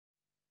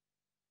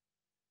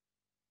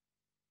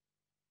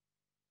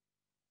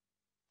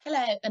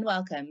Hello and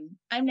welcome.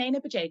 I'm Naina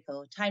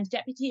Bajekal, Times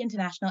Deputy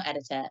International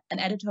Editor and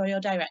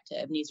Editorial Director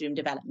of Newsroom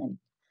Development.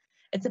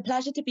 It's a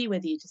pleasure to be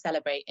with you to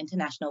celebrate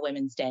International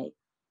Women's Day.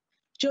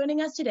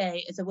 Joining us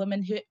today is a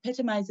woman who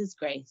epitomizes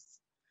grace.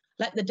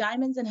 Like the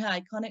diamonds in her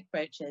iconic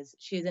brooches,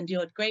 she has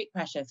endured great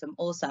pressure from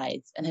all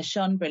sides and has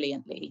shone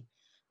brilliantly,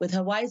 with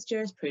her wise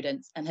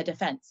jurisprudence and her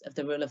defense of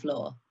the rule of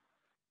law.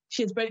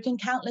 She has broken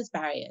countless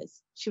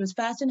barriers. She was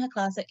first in her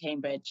class at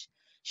Cambridge.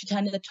 She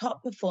turned in the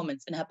top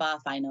performance in her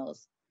bar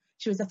finals.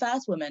 She was the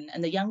first woman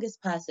and the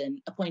youngest person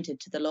appointed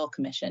to the Law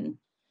Commission.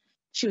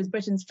 She was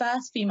Britain's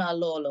first female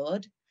law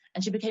lord,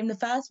 and she became the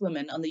first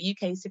woman on the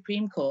UK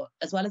Supreme Court,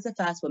 as well as the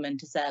first woman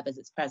to serve as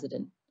its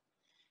president.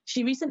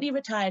 She recently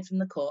retired from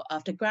the court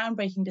after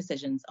groundbreaking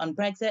decisions on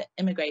Brexit,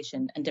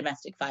 immigration, and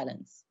domestic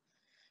violence.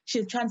 She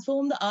has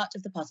transformed the art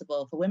of the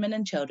possible for women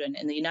and children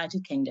in the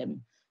United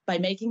Kingdom by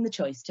making the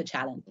choice to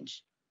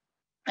challenge.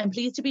 I'm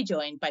pleased to be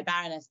joined by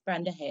Baroness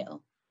Brenda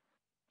Hale.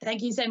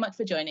 Thank you so much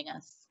for joining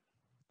us.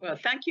 Well,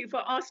 thank you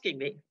for asking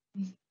me.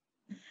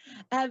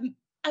 I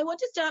want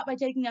to start by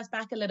taking us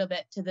back a little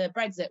bit to the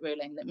Brexit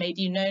ruling that made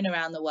you known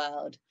around the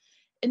world.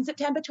 In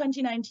September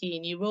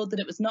 2019, you ruled that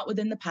it was not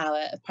within the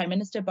power of Prime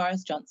Minister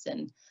Boris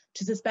Johnson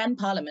to suspend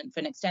Parliament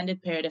for an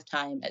extended period of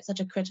time at such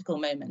a critical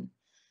moment.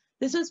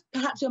 This was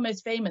perhaps your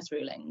most famous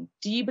ruling.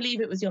 Do you believe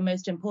it was your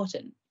most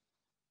important?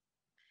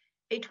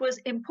 It was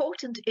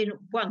important in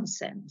one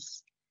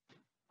sense,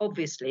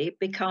 obviously,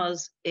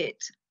 because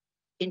it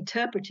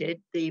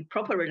interpreted the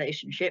proper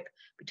relationship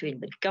between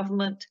the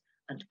government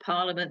and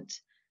Parliament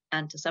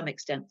and to some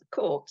extent the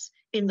courts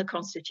in the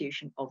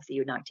Constitution of the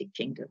United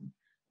Kingdom.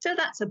 So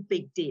that's a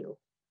big deal.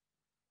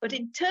 But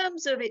in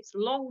terms of its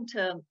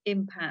long-term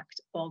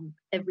impact on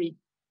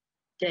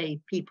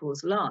everyday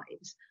people's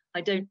lives,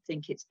 I don't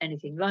think it's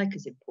anything like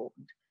as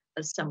important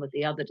as some of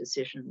the other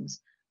decisions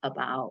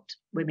about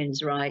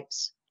women's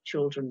rights,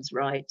 children's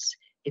rights,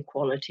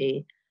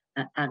 equality,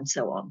 and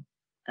so on,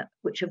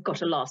 which have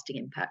got a lasting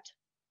impact.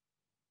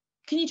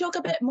 Can you talk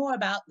a bit more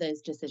about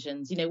those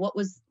decisions? You know, what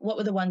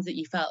were the ones that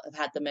you felt have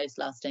had the most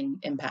lasting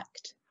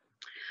impact?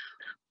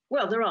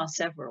 Well, there are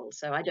several,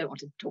 so I don't want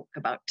to talk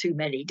about too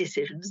many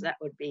decisions. That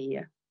would be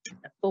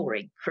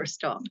boring for a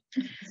start.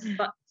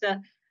 But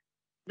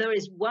there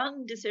is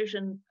one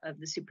decision of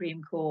the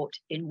Supreme Court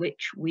in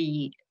which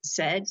we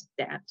said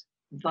that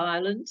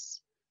violence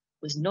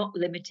was not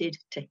limited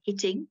to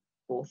hitting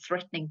or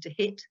threatening to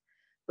hit,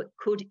 but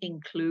could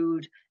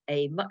include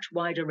a much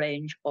wider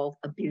range of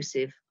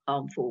abusive,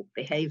 harmful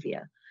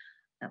behaviour,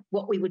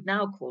 what we would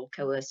now call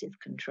coercive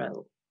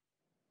control.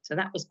 So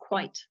that was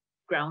quite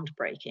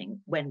groundbreaking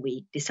when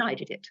we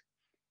decided it.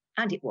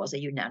 And it was a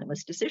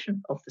unanimous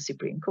decision of the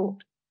Supreme Court.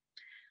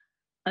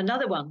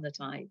 Another one that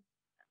I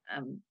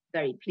am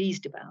very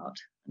pleased about,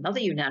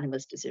 another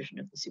unanimous decision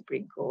of the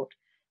Supreme Court,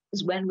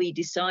 was when we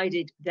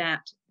decided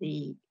that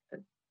the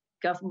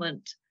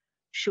government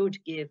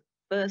should give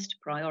first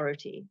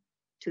priority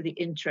to the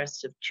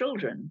interests of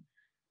children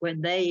when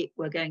they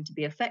were going to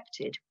be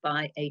affected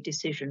by a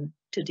decision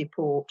to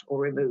deport or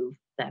remove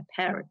their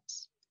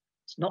parents.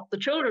 It's not the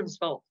children's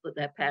fault that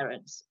their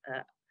parents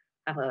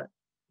have a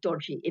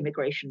dodgy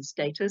immigration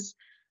status,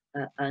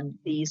 and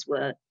these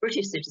were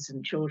British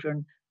citizen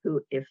children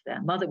who, if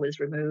their mother was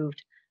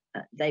removed,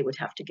 they would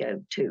have to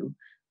go too,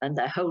 and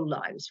their whole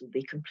lives would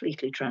be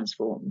completely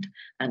transformed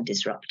and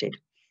disrupted.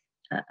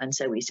 And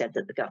so we said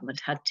that the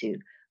government had to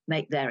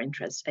make their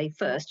interests a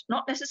first,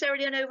 not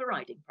necessarily an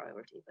overriding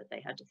priority, but they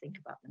had to think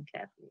about them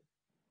carefully.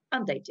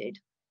 And they did,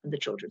 and the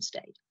children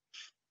stayed.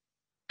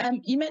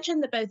 You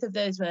mentioned that both of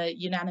those were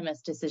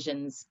unanimous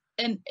decisions.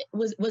 And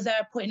was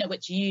there a point at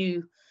which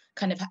you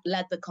kind of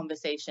led the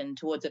conversation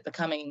towards it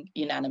becoming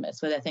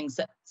unanimous? Were there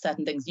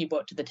certain things you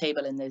brought to the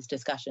table in those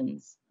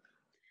discussions?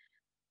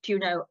 Do you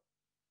know,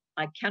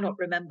 I cannot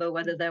remember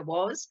whether there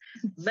was.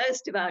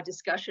 Most of our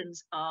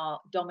discussions are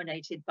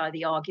dominated by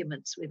the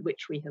arguments with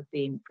which we have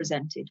been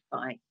presented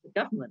by the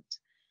government.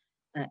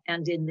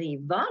 And in the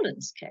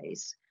violence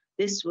case,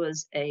 this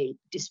was a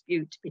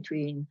dispute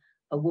between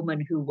a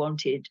woman who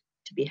wanted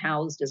to be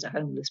housed as a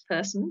homeless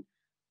person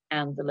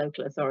and the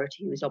local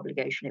authority whose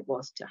obligation it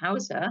was to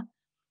house her.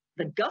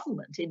 The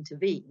government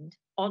intervened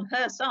on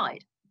her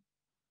side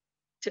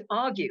to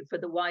argue for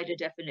the wider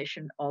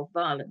definition of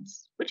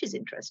violence, which is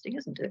interesting,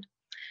 isn't it?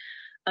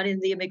 And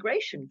in the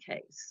immigration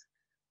case,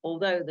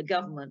 although the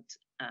government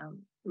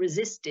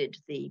resisted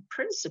the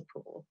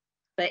principle,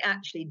 they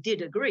actually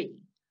did agree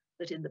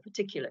that in the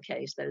particular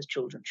case, those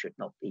children should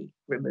not be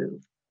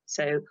removed.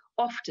 So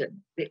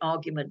often the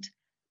argument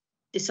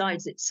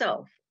decides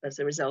itself as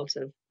a result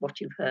of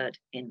what you've heard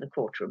in the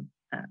courtroom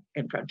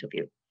in front of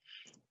you.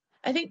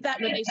 I think that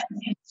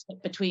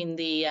relationship between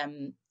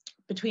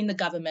the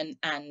government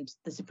and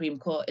the Supreme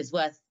Court is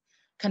worth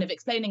kind of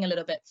explaining a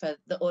little bit for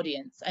the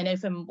audience. I know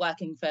from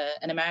working for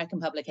an American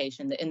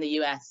publication that in the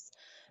US,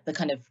 the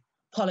kind of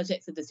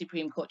politics of the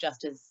Supreme Court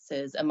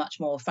justices are much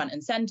more front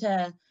and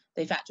center.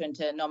 They factor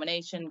into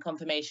nomination,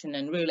 confirmation,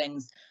 and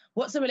rulings.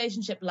 What's the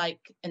relationship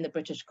like in the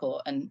British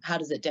court, and how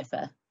does it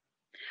differ?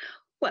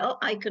 Well,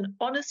 I can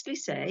honestly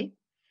say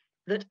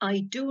that I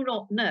do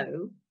not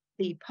know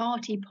the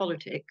party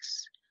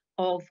politics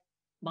of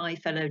my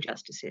fellow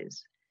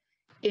justices.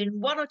 In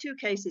one or two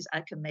cases,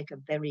 I can make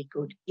a very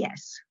good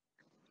yes.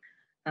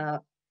 And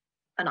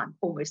I'm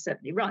almost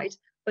certainly right.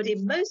 But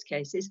in most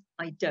cases,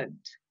 I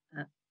don't,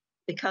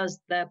 because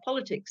their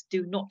politics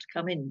do not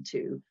come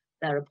into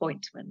their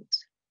appointment.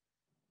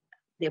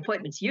 The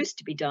appointments used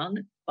to be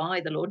done by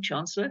the Lord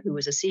Chancellor, who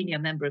was a senior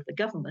member of the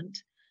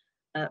government,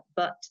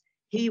 but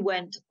he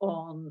went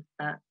on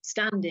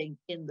standing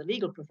in the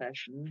legal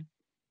profession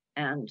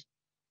and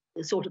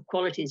the sort of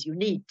qualities you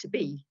need to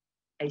be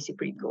a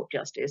Supreme Court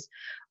justice,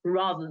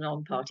 rather than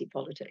on party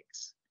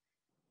politics.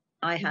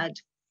 I had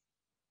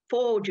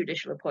 4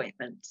 judicial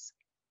appointments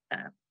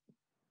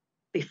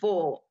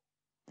before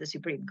the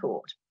Supreme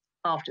Court.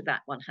 After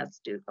that, one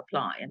has to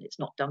apply, and it's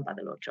not done by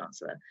the Lord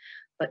Chancellor.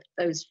 But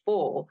those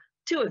 4,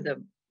 2 of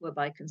them were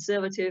by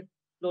Conservative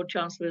Lord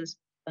Chancellors,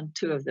 and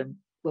 2 of them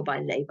were by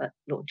Labour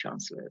Lord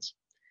Chancellors.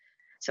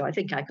 So I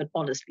think I could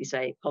honestly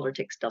say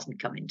politics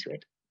doesn't come into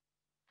it.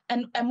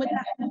 And with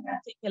that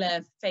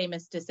particular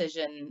famous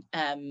decision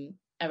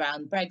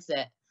around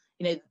Brexit,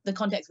 the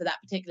context for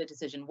that particular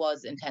decision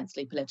was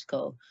intensely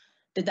political.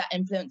 Did that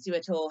influence you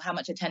at all? How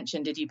much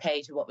attention did you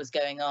pay to what was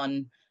going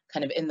on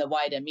kind of in the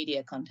wider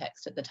media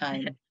context at the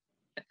time?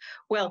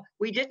 Well,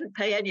 we didn't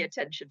pay any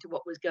attention to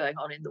what was going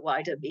on in the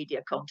wider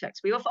media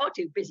context. We were far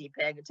too busy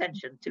paying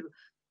attention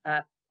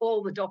to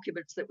all the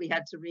documents that we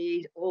had to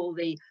read, all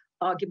the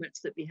arguments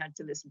that we had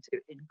to listen to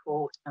in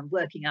court, and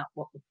working out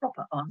what the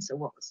proper answer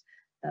was.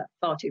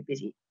 Far too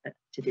busy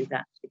to do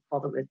that, to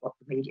bother with what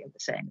the media were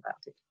saying about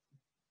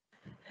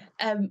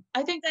it.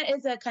 I think there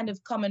is a kind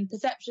of common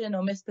perception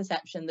or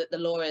misperception that the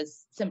law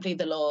is simply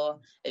the law.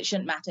 It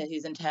shouldn't matter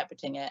who's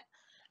interpreting it.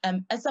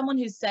 As someone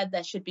who's said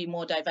there should be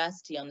more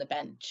diversity on the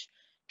bench,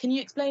 can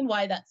you explain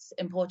why that's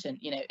important?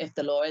 If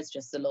the law is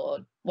just the law,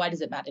 why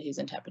does it matter who's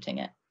interpreting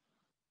it?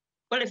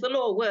 Well, if the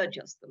law were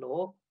just the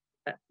law,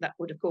 that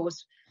would, of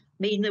course,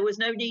 mean there was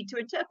no need to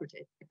interpret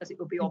it, because it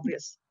would be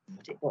obvious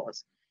what it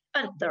was.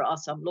 And there are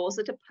some laws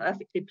that are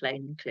perfectly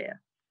plain and clear.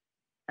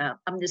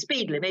 The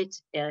speed limit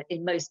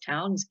in most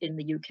towns in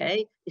the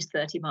UK is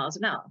 30 miles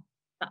an hour.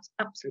 That's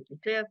absolutely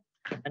clear.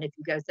 And if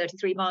you go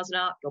 33 miles an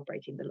hour, you're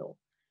breaking the law.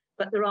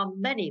 But there are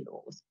many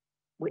laws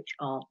which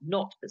are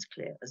not as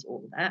clear as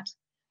all that.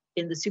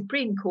 In the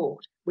Supreme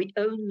Court, we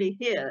only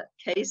hear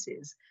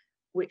cases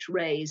which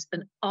raise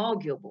an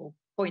arguable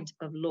point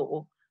of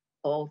law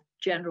of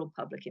general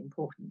public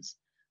importance.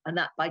 And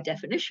that, by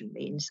definition,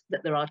 means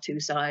that there are 2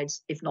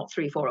 sides, if not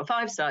 3, 4, or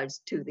 5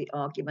 sides to the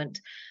argument,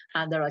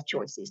 and there are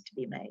choices to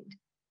be made.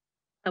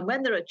 And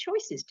when there are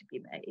choices to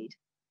be made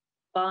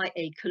by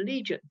a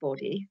collegiate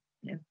body,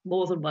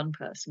 more than one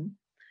person,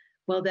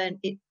 well, then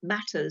it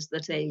matters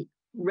that a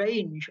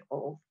range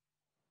of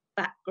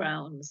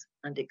backgrounds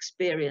and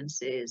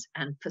experiences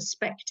and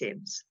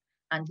perspectives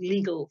and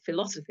legal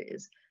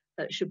philosophies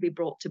should be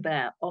brought to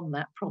bear on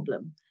that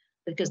problem,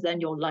 because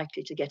then you're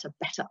likely to get a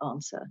better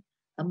answer,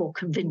 a more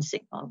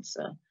convincing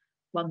answer,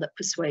 one that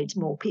persuades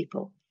more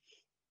people.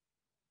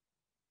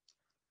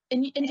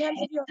 In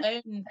terms of your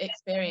own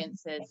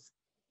experiences,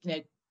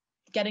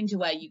 getting to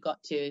where you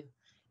got to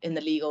in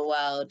the legal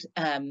world,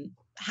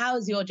 how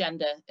has your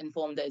gender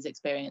informed those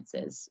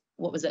experiences?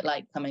 What was it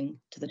like coming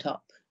to the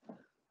top?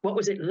 What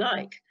was it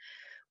like?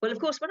 Well, of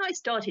course, when I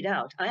started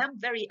out, I am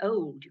very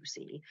old, you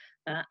see,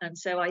 and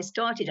so I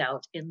started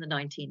out in the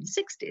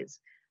 1960s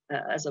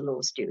as a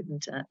law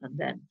student and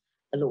then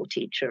a law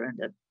teacher and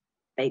a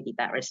baby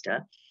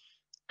barrister.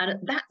 And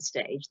at that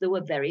stage, there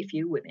were very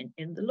few women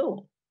in the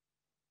law.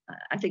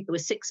 I think there were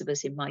 6 of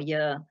us in my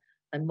year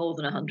and more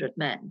than 100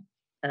 men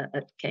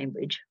at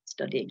Cambridge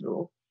studying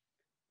law.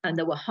 And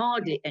there were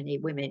hardly any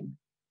women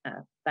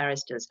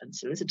barristers and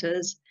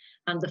solicitors.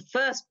 And the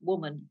first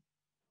woman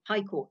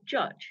High Court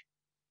judge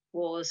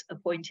was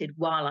appointed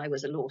while I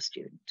was a law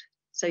student.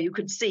 So you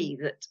could see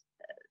that,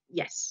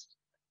 yes,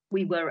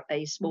 we were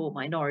a small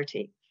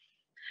minority.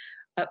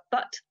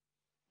 But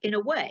in a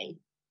way,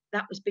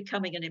 that was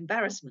becoming an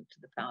embarrassment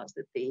to the powers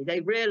that be.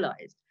 They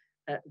realized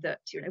that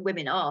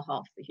women are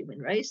half the human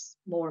race.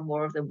 More and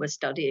more of them were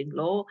studying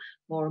law.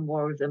 More and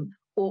more of them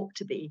ought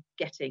to be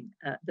getting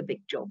the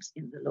big jobs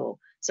in the law.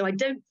 So I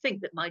don't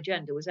think that my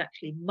gender was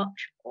actually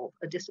much of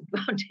a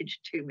disadvantage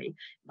to me. It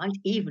might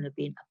even have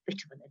been a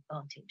bit of an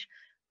advantage,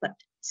 but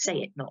say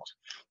it not.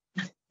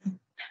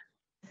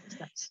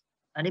 That's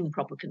an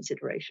improper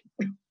consideration.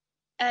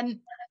 And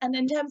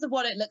in terms of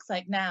what it looks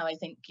like now, I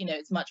think,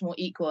 it's much more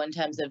equal in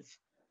terms of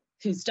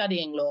who's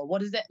studying law.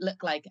 What does it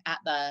look like at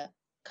the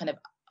kind of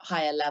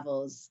higher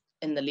levels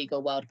in the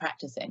legal world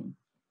practicing?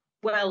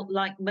 Well,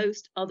 like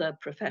most other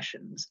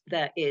professions,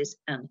 there is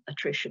an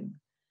attrition.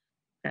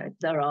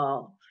 There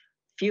are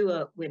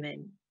fewer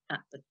women at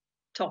the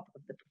top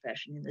of the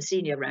profession, in the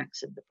senior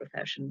ranks of the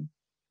profession,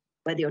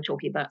 whether you're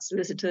talking about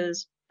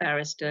solicitors,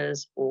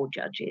 barristers, or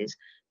judges,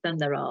 than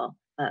there are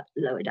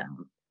lower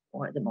down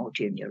or at the more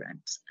junior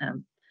ranks.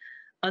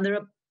 And there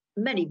are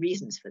many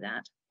reasons for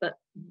that, but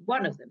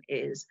one of them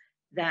is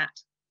that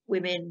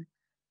women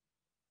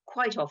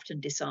quite often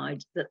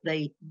decide that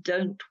they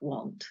don't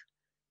want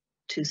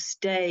to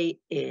stay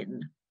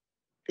in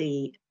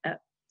the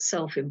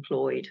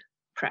self-employed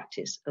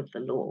practice of the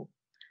law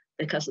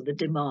because of the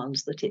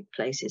demands that it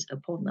places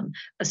upon them,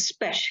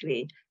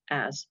 especially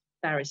as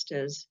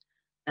barristers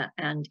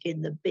and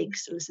in the big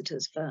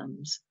solicitors'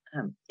 firms.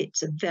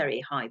 It's a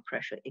very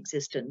high-pressure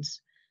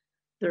existence.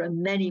 There are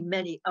many,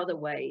 many other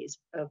ways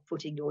of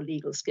putting your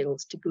legal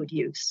skills to good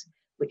use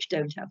which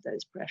don't have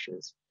those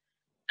pressures.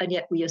 And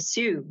yet we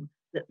assume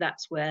that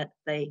that's where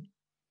they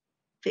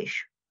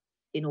fish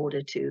in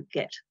order to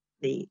get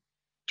the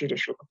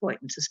judicial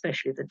appointments,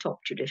 especially the top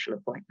judicial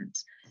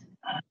appointments.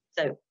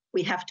 So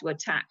we have to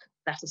attack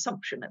that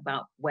assumption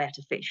about where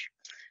to fish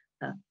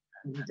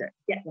and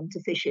get them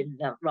to fish in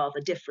rather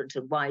different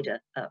and wider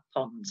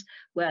ponds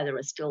where there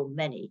are still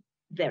many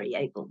very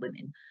able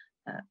women,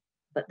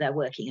 but they're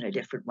working in a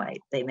different way.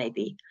 They may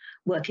be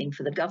working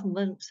for the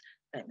government,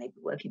 they may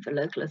be working for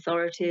local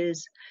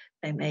authorities,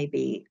 they may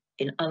be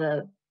in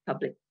other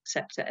public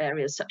sector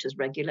areas such as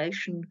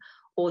regulation,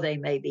 or they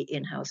may be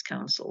in-house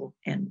counsel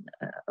in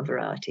a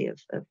variety of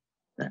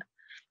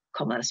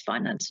commerce,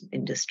 finance, and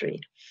industry.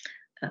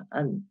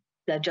 And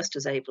they're just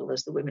as able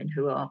as the women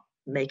who are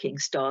making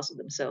stars of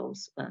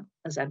themselves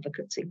as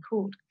advocates in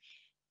court.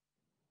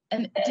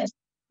 And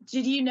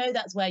did you know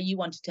that's where you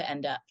wanted to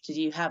end up? Did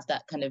you have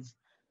that kind of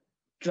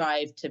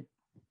drive to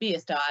be a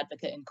star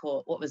advocate in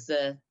court?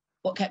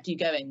 What kept you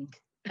going?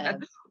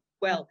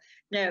 Well,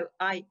 no,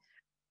 I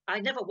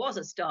never was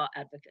a star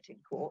advocate in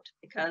court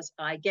because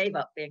I gave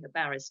up being a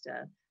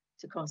barrister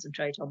to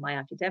concentrate on my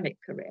academic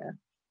career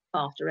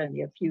after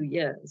only a few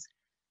years.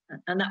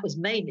 And that was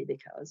mainly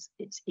because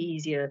it's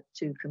easier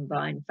to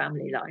combine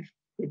family life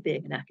with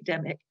being an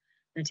academic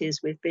than it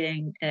is with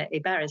being a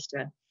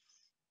barrister,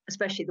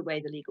 especially the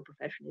way the legal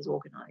profession is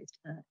organised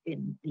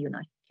in the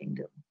United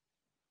Kingdom,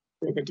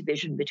 with a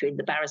division between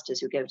the barristers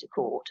who go to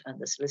court and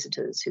the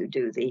solicitors who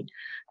do the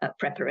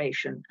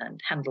preparation and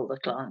handle the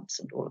clients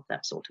and all of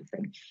that sort of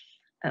thing.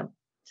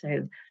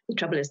 So the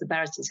trouble is the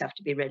barristers have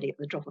to be ready at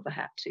the drop of a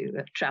hat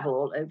to travel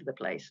all over the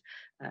place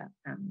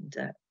and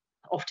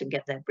often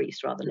get their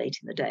briefs rather late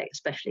in the day,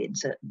 especially in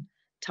certain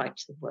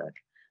types of work.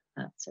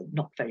 So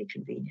not very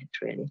convenient,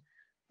 really.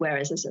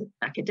 Whereas as an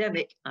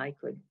academic, I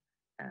could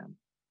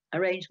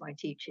arrange my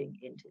teaching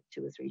into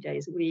 2 or 3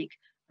 days a week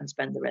and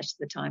spend the rest of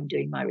the time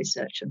doing my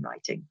research and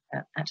writing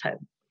at home,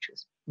 which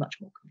was much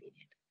more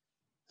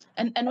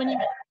convenient. And when you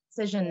made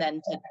the decision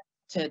then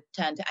to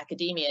turn to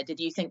academia,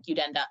 did you think you'd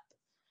end up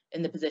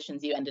in the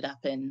positions you ended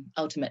up in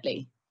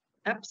ultimately?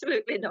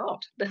 Absolutely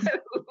not. No.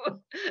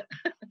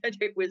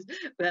 It was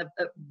a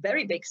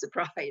very big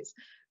surprise.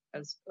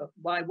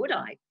 Why would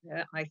I?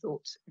 I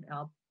thought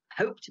I'll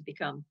hope to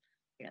become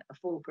a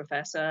full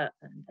professor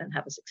and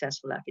have a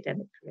successful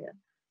academic career.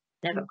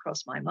 Never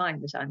crossed my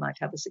mind that I might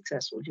have a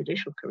successful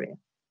judicial career.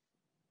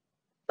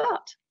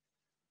 But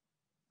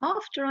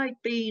after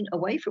I'd been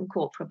away from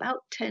court for about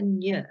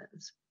 10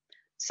 years,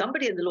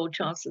 somebody in the Lord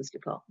Chancellor's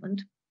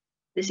department,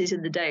 this is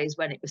in the days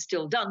when it was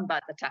still done by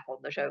the tap on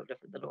the shoulder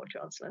from the Lord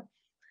Chancellor,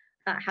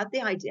 had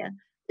the idea,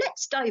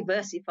 let's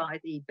diversify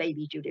the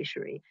baby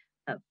judiciary,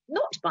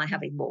 not by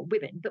having more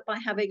women, but by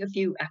having a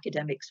few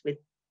academics with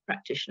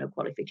practitioner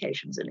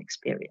qualifications and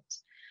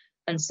experience.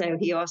 And so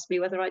he asked me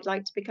whether I'd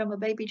like to become a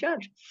baby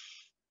judge.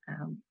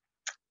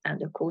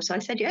 And of course I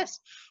said yes.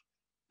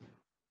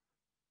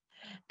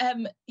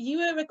 You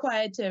were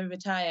required to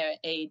retire at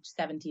age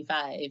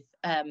 75.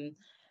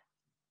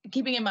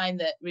 Keeping in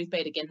mind that Ruth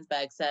Bader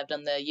Ginsburg served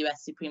on the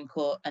US Supreme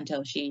Court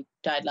until she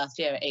died last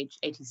year at age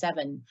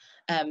 87.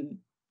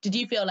 Did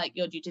you feel like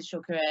your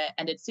judicial career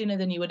ended sooner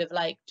than you would have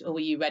liked, or were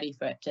you ready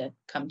for it to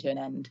come to an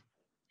end?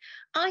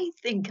 I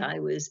think I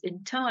was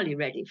entirely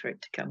ready for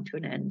it to come to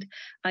an end.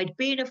 I'd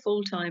been a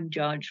full-time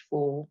judge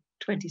for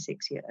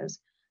 26 years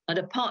and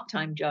a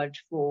part-time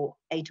judge for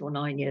 8 or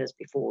 9 years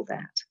before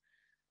that.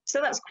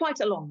 So that's quite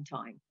a long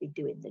time to be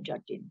doing the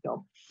judging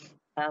job.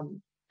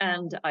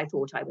 And I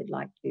thought I would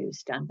like to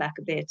stand back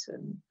a bit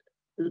and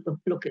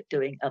look at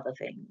doing other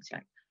things,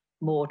 like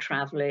more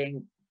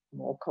traveling,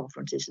 more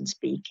conferences and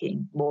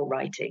speaking, more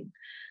writing,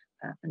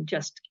 and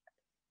just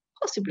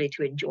possibly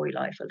to enjoy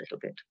life a little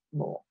bit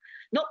more.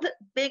 Not that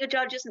being a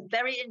judge isn't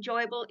very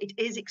enjoyable. It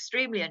is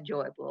extremely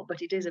enjoyable,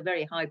 but it is a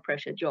very high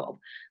pressure job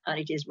and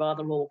it is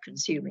rather all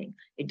consuming.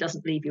 It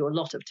doesn't leave you a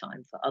lot of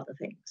time for other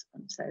things.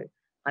 And so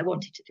I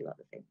wanted to do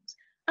other things.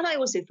 And I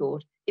also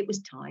thought it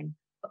was time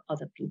for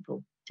other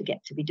people to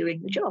get to be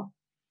doing the job.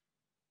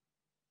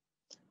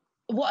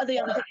 What are the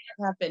other things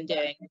you have been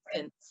doing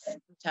since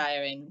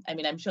retiring? I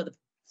mean, I'm sure the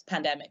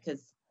pandemic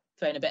has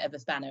thrown a bit of a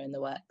spanner in the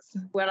works.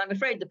 Well, I'm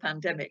afraid the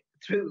pandemic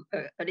threw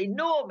an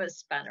enormous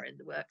spanner in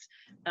the works.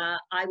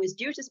 I was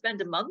due to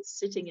spend a month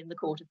sitting in the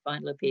Court of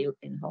Final Appeal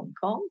in Hong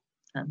Kong,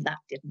 and that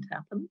didn't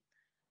happen.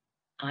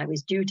 I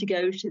was due to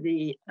go to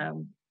the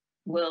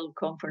World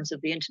Conference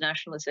of the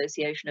International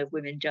Association of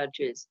Women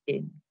Judges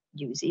in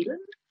New Zealand.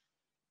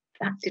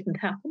 That didn't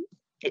happen.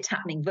 It's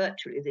happening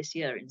virtually this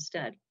year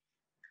instead.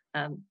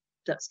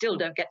 still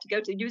don't get to go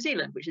to New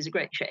Zealand, which is a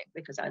great shame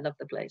because I love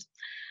the place.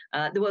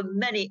 There were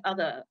many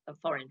other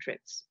foreign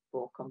trips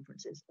for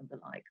conferences and the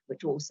like,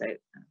 which also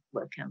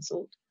were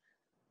cancelled.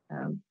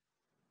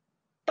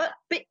 But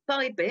bit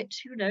by bit,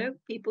 you know,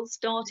 people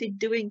started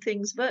doing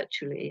things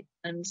virtually.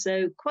 And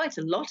so quite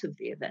a lot of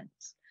the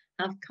events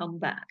have come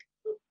back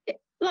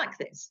like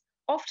this,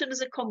 often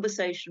as a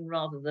conversation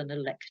rather than a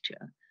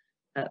lecture,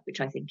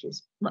 which I think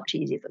is much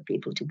easier for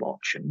people to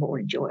watch and more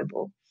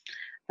enjoyable.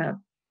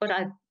 But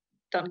I've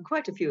done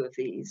quite a few of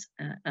these,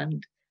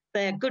 and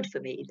they're good for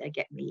me. They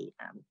get me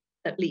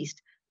at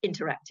least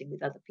interacting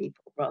with other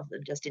people rather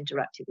than just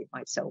interacting with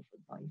myself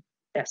and my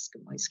desk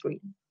and my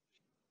screen.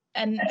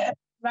 And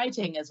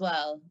writing as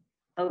well.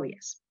 Oh,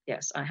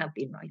 yes, I have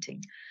been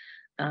writing.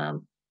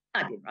 I've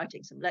been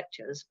writing some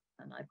lectures,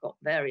 and I've got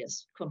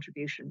various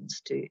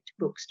contributions to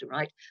books to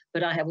write,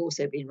 but I have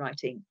also been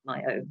writing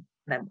my own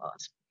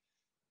memoirs.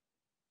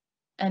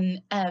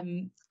 And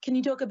can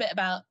you talk a bit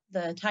about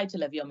the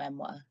title of your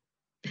memoir?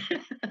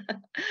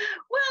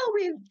 Well,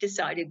 we've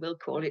decided we'll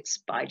call it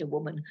Spider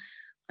Woman.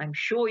 I'm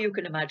sure you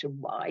can imagine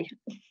why.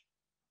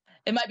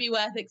 It might be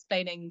worth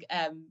explaining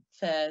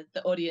for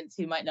the audience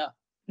who might not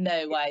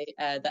know why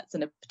that's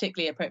a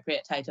particularly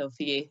appropriate title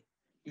for you.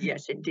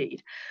 Yes,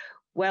 indeed.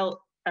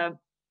 Well,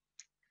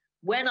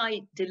 when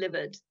I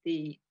delivered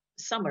the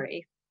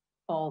summary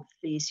of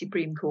the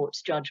Supreme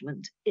Court's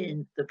judgment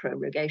in the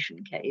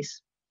prorogation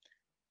case,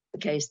 the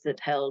case that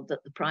held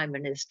that the Prime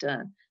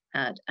Minister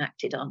had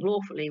acted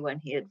unlawfully when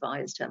he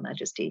advised Her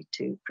Majesty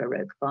to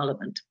prorogue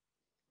Parliament,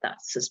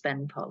 that's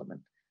suspend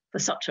Parliament, for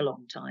such a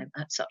long time,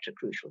 at such a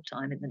crucial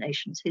time in the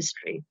nation's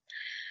history,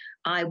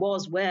 I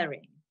was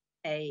wearing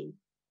a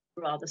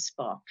rather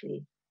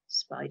sparkly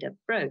spider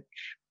brooch.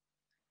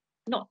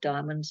 Not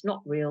diamonds,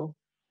 not real,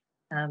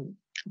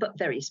 but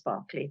very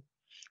sparkly.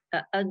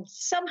 And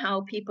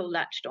somehow people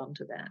latched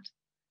onto that.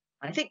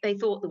 I think they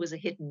thought there was a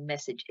hidden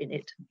message in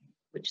it,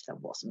 which there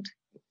wasn't.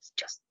 It was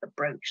just the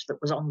brooch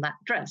that was on that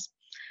dress.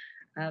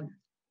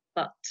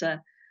 But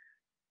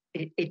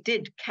it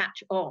did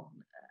catch on.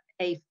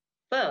 A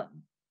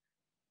firm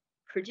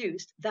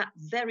produced that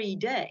very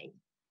day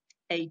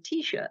a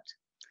T-shirt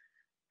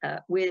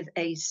with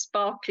a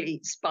sparkly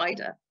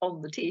spider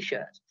on the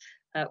T-shirt,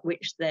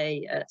 which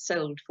they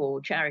sold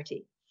for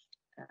charity.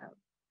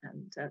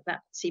 And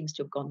that seems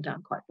to have gone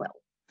down quite well.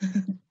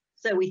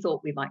 So we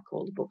thought we might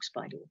call the book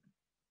Spider Woman.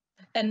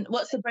 And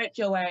what's the brooch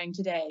you're wearing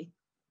today?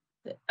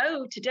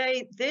 Oh,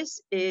 today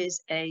this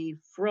is a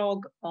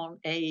frog on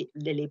a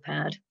lily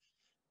pad.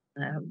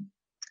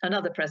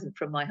 Another present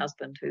from my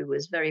husband, who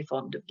was very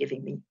fond of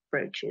giving me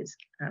brooches.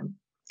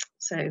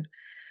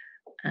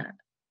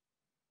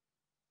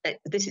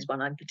 This is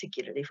one I'm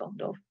particularly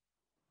fond of.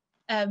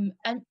 And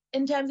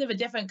in terms of a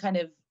different kind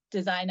of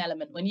design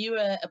element, when you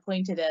were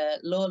appointed a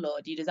law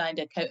lord, you designed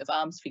a coat of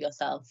arms for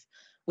yourself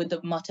with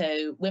the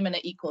motto, "Women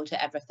are equal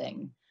to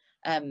everything."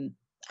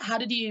 How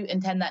did you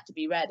intend that to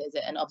be read? Is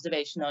it an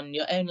observation on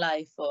your own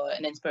life or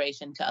an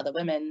inspiration to other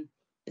women?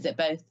 Is it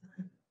both?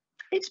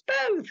 It's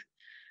both,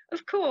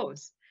 of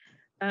course.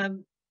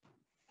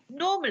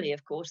 Normally,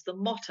 of course, the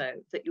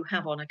motto that you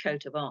have on a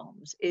coat of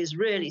arms is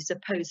really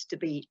supposed to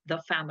be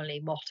the family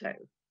motto.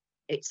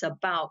 It's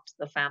about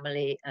the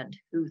family and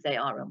who they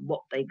are and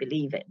what they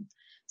believe in.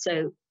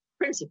 So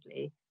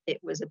principally,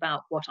 it was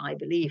about what I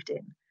believed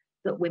in,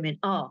 that women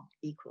are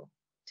equal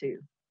to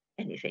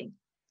anything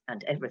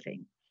and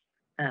everything.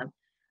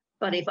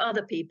 But if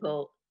other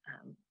people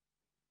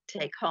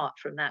take heart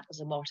from that as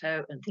a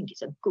motto and think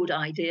it's a good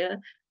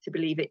idea to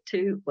believe it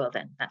too, well,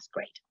 then that's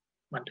great.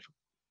 Wonderful.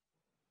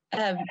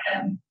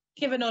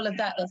 Given all of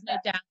that, there's no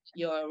doubt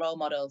you're a role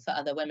model for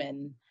other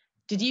women.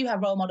 Did you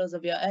have role models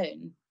of your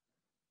own?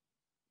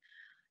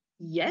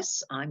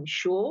 Yes, I'm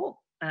sure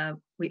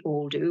we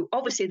all do.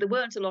 Obviously, there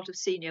weren't a lot of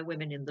senior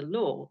women in the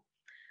law.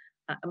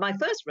 My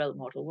first role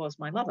model was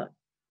my mother,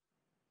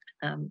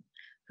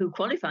 who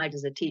qualified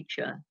as a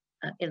teacher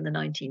in the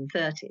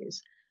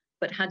 1930s,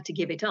 but had to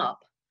give it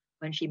up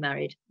when she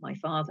married my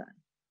father.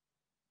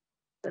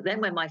 But then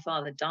when my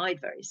father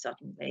died very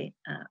suddenly,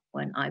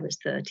 when I was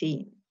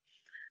 13,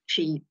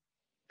 she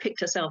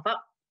picked herself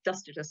up,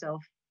 dusted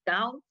herself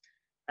down,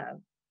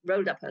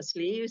 rolled up her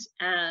sleeves,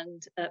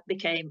 and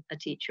became a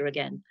teacher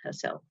again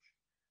herself.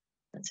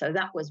 And so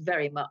that was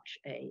very much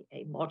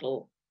a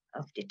model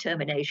of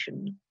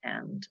determination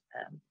and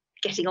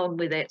getting on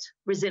with it,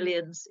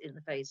 resilience in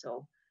the face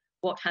of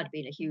what had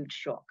been a huge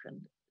shock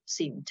and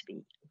seemed to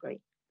be a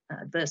great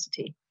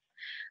adversity.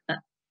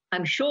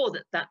 I'm sure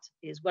that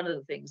is one of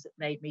the things that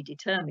made me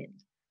determined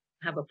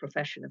to have a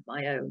profession of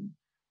my own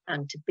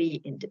and to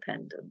be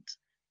independent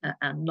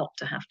and not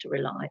to have to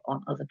rely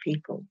on other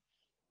people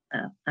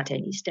at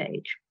any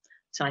stage.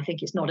 So I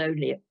think it's not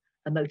only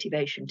a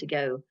motivation to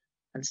go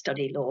and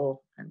study law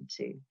and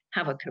to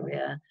have a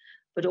career,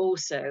 but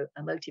also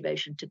a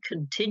motivation to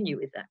continue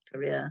with that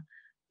career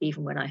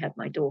even when I had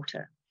my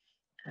daughter.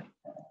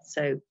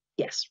 So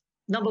yes,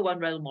 number one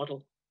role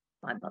model,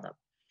 my mother.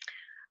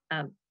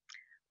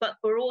 But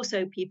there are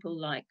also people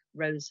like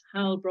Rose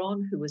Hale,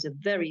 who was a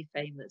very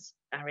famous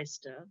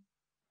barrister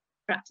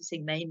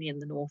practicing mainly in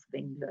the north of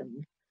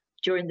England.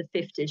 During the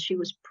 50s, she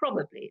was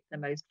probably the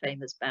most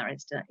famous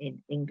barrister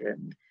in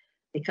England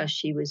because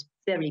she was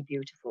very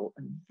beautiful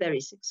and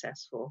very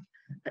successful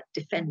at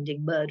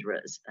defending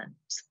murderers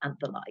and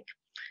the like.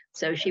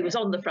 So she was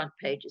on the front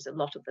pages a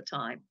lot of the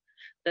time.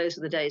 Those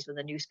were the days when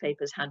the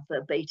newspapers had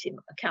verbatim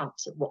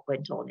accounts of what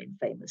went on in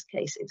famous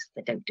cases.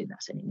 They don't do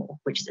that anymore,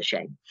 which is a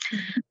shame.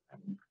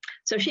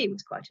 So she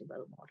was quite a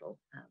role model.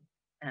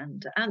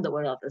 And there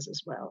were others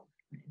as well,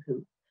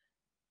 who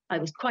I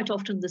was quite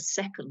often the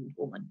second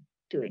woman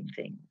doing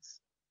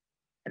things.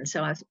 And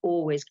so I was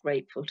always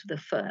grateful to the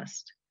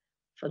first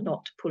for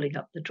not pulling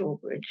up the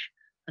drawbridge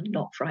and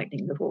not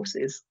frightening the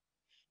horses.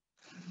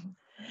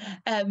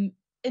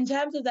 In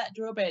terms of that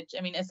drawbridge,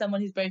 I mean, as someone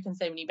who's broken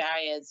so many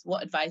barriers,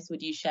 what advice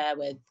would you share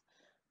with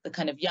the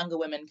kind of younger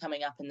women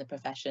coming up in the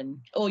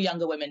profession, or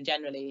younger women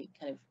generally,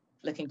 kind of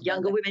looking for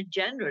younger women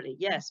generally?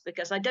 Yes,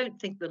 because I don't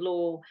think the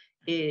law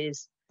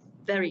is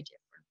very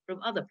different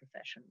from other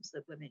professions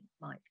that women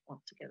might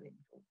want to go in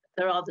for.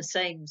 There are the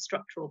same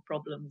structural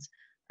problems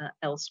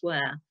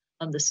elsewhere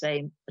and the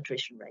same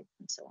attrition rate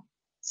and so on.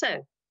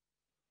 So,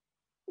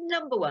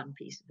 number one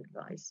piece of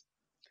advice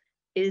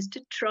is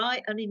to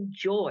try and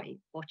enjoy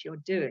what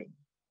you're doing,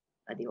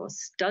 whether you're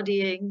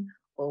studying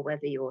or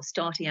whether you're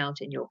starting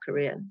out in your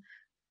career.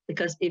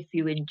 Because if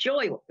you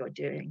enjoy what you're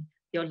doing,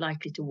 you're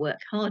likely to work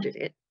hard at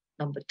it.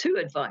 Number two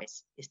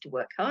advice is to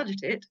work hard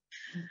at it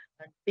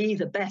and be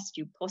the best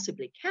you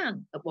possibly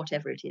can at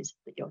whatever it is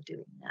that you're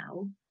doing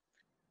now.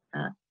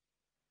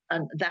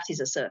 And that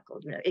is a circle.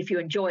 You know, if you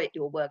enjoy it,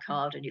 you'll work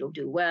hard and you'll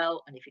do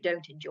well. And if you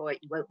don't enjoy it,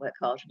 you won't work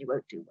hard and you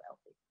won't do well.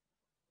 It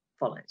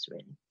follows,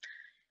 really.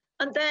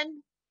 And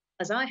then,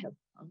 as I have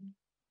done,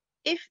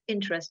 if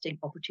interesting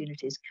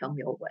opportunities come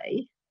your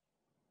way,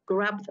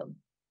 grab them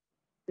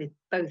with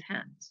both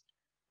hands.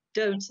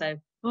 Don't say,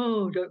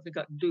 oh, don't think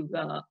I can do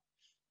that,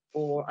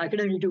 or I can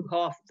only do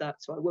half of that,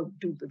 so I won't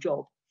do the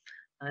job.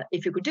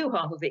 If you could do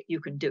half of it, you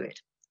can do it.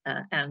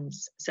 And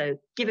so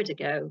give it a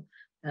go.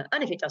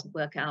 And if it doesn't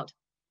work out,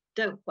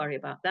 don't worry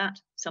about that.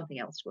 Something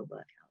else will work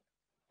out.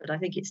 But I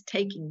think it's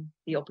taking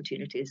the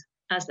opportunities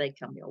as they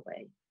come your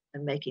way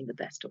and making the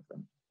best of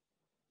them.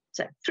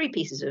 So 3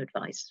 pieces of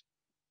advice.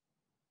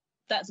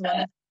 That's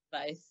wonderful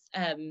advice.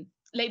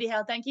 Lady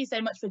Hale, thank you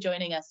so much for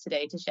joining us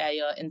today to share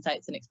your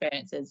insights and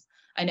experiences.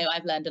 I know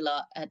I've learned a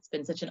lot. It's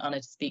been such an honour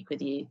to speak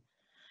with you.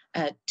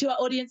 To our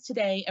audience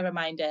today, a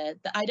reminder,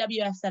 the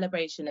IWF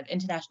celebration of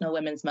International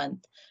Women's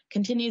Month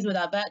continues with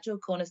our virtual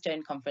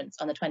Cornerstone Conference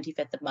on the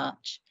 25th of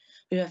March.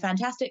 We have a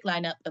fantastic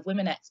lineup of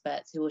women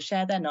experts who will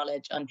share their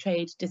knowledge on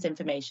trade,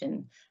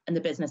 disinformation, and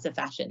the business of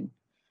fashion.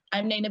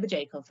 I'm Naina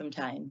Bajekal from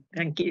Time.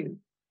 Thank you.